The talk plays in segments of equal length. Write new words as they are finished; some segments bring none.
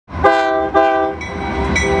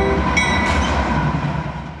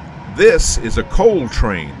This is a coal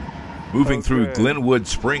train moving through Glenwood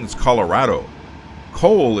Springs, Colorado.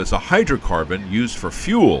 Coal is a hydrocarbon used for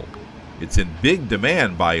fuel. It's in big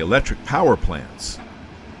demand by electric power plants.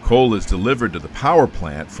 Coal is delivered to the power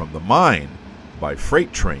plant from the mine by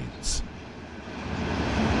freight trains.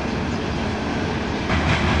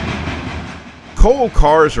 Coal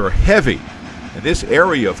cars are heavy, and this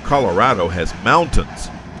area of Colorado has mountains,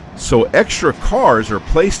 so extra cars are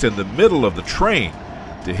placed in the middle of the train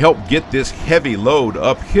to help get this heavy load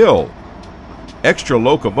uphill. Extra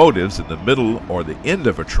locomotives in the middle or the end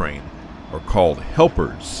of a train are called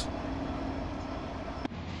helpers.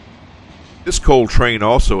 This coal train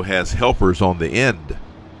also has helpers on the end.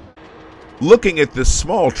 Looking at this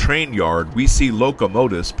small train yard, we see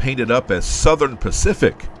locomotives painted up as Southern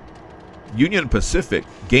Pacific. Union Pacific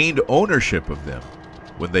gained ownership of them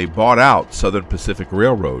when they bought out Southern Pacific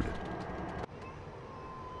Railroad.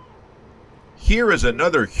 Here is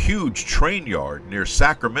another huge train yard near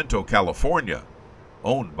Sacramento, California,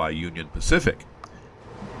 owned by Union Pacific.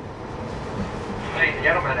 Ladies and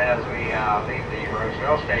gentlemen, as we leave the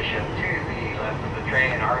Roseville station, to the left of the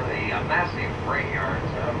train are the massive freight yards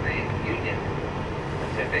of the Union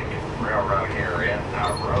Pacific Railroad here in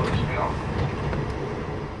Roseville.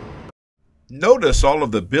 Notice all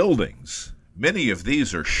of the buildings. Many of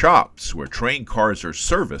these are shops where train cars are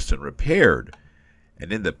serviced and repaired.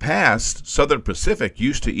 And in the past, Southern Pacific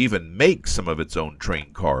used to even make some of its own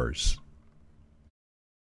train cars.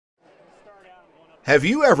 Have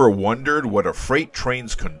you ever wondered what a freight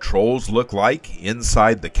train's controls look like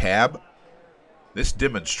inside the cab? This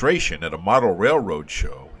demonstration at a model railroad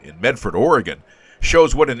show in Medford, Oregon,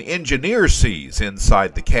 shows what an engineer sees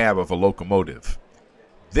inside the cab of a locomotive.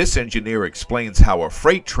 This engineer explains how a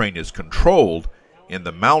freight train is controlled in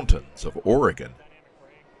the mountains of Oregon.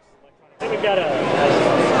 We've got a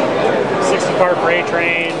 60-car freight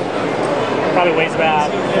train, probably weighs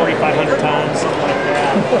about 4,500 tons, something like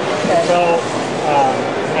that. So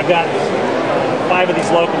I've got 5 of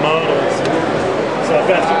these locomotives. So I've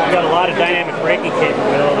got a lot of dynamic braking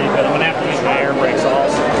capability, but I'm going to have to use my air brakes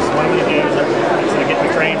also. So what I'm going to do is I'm going to get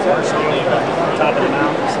my train first over the top of the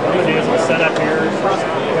mountain. So what I'm going to do is I'm going to set up here,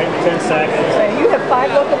 wait 10 seconds. So you have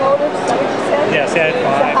 5 locomotives, is that what you said? Yes, I had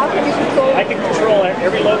 5. So how can you control? I can control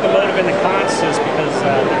every locomotive in the consist because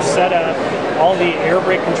they're set up. All the air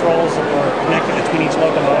brake controls are connected between each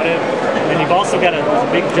locomotive. And you've also got a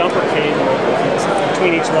big jumper cable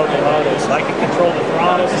between each locomotive. So I can control the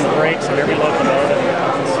throttles and the brakes of every locomotive.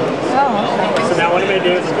 So now what I'm going to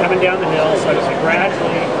do is I'm coming down the hill, so I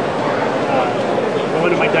gradually go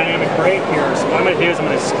into my dynamic brake here. So what I'm going to do is I'm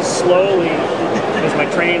going to slowly, as my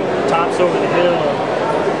train tops over the hill,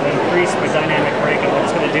 increase my dynamic brake. And what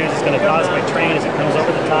it's going to do is it's going to cause my train, as it comes over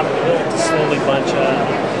the top of the hill, to slowly bunch up.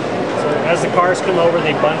 So as the cars come over,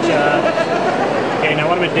 they bunch up. Okay, now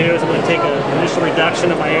what I'm going to do is I'm going to take an initial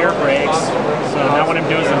reduction of my air brakes. So now what I'm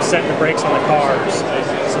doing is I'm setting the brakes on the cars.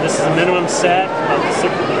 So this is a minimum set,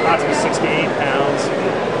 approximately 6 to 8 pounds.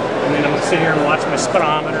 And then I'm going to sit here and watch my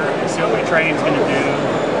speedometer and see what my train's going to do.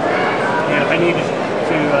 And if I need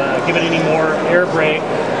to give it any more air brake,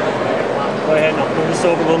 go ahead and I'll pull this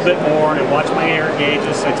over a little bit more and watch my air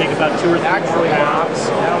gauges. So I take about 2 or 3 more pounds.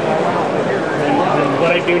 And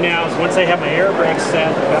what I do now is once I have my air brakes set,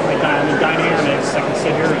 I've got my dynamics, I can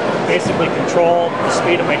sit here and basically control the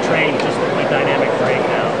speed of my train just with my dynamic brake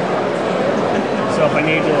now. So if I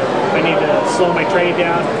need to slow my train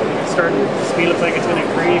down, the speed looks like it's going to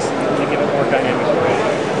increase, I'm going to give it more dynamic brake.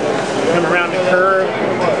 Come around the curve,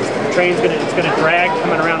 the train's going to drag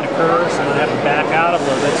coming around the curve, so I'm going to have to back out a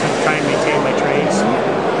little bit to try and maintain my train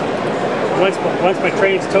speed. Once my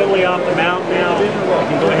train's totally off the mountain now, I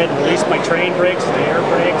can go ahead and release my train brakes, my air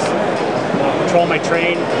brakes, control my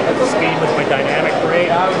train at the speed with my dynamic brake.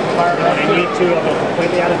 And when I need to, I'll go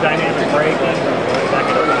completely out of dynamic braking and back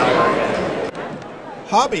into power again.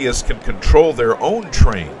 Hobbyists can control their own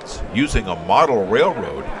trains using a model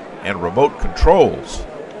railroad and remote controls.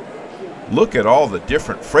 Look at all the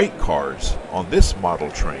different freight cars on this model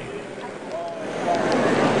train.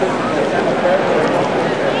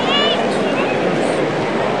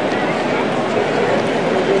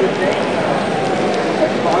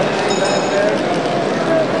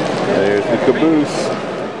 There's the caboose.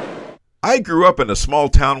 I grew up in a small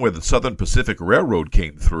town where the Southern Pacific Railroad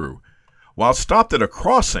came through. While stopped at a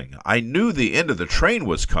crossing, I knew the end of the train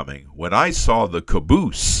was coming when I saw the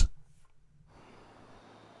caboose.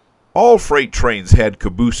 All freight trains had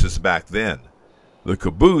cabooses back then. The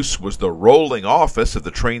caboose was the rolling office of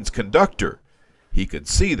the train's conductor. He could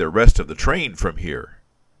see the rest of the train from here.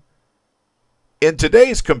 In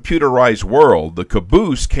today's computerized world, the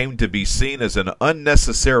caboose came to be seen as an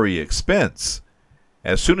unnecessary expense.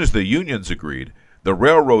 As soon as the unions agreed, the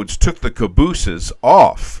railroads took the cabooses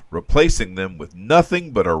off, replacing them with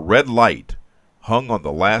nothing but a red light hung on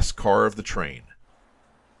the last car of the train.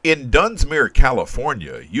 In Dunsmuir,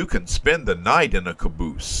 California, you can spend the night in a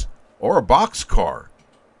caboose or a boxcar.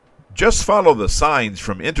 Just follow the signs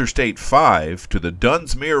from Interstate 5 to the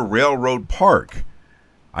Dunsmuir Railroad Park.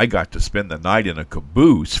 I got to spend the night in a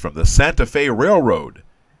caboose from the Santa Fe Railroad.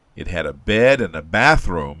 It had a bed and a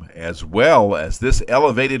bathroom, as well as this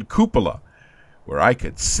elevated cupola, where I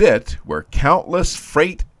could sit where countless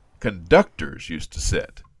freight conductors used to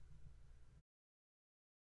sit.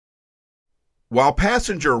 While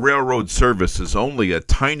passenger railroad service is only a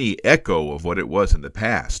tiny echo of what it was in the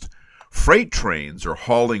past, freight trains are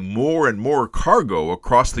hauling more and more cargo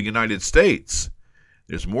across the United States.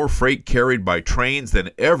 There's more freight carried by trains than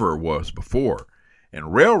ever was before,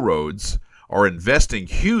 and railroads are investing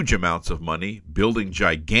huge amounts of money building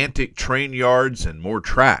gigantic train yards and more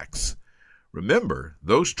tracks. Remember,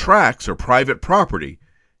 those tracks are private property,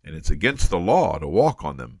 and it's against the law to walk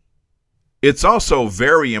on them. It's also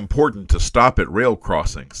very important to stop at rail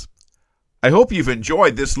crossings. I hope you've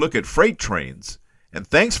enjoyed this look at freight trains, and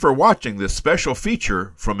thanks for watching this special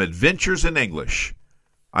feature from Adventures in English.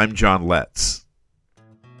 I'm John Letts.